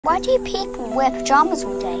Why do people wear pajamas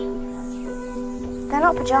all day? They're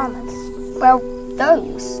not pajamas. Well,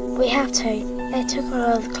 those. We have to. They took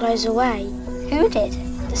all the clothes away. Who did?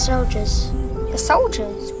 The soldiers. The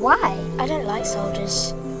soldiers? Why? I don't like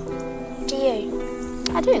soldiers. Do you?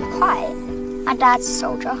 I do, quite. My dad's a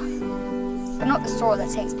soldier. But not the sort that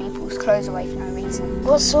takes people's clothes away for no reason.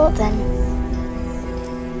 What sort then?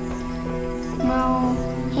 Well,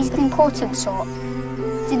 he's an important sort.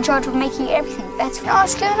 He's in charge of making everything better. Can I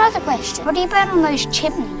ask you another question? What do you burn on those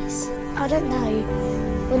chimneys? I don't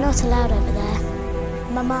know. We're not allowed over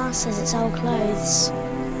there. My ma says it's old clothes.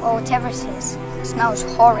 Or whatever it is. It smells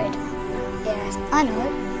horrid. Yes, I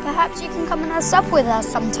know. Perhaps you can come and have supper with us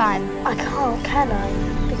sometime. I can't, can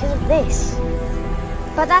I? Because of this.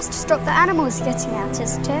 But that's to stop the animals getting out,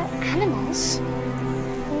 isn't it? Animals?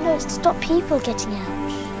 No, it's to stop people getting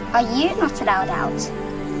out. Are you not allowed out?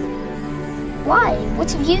 Why?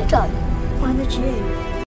 What have you done? I'm a Jew.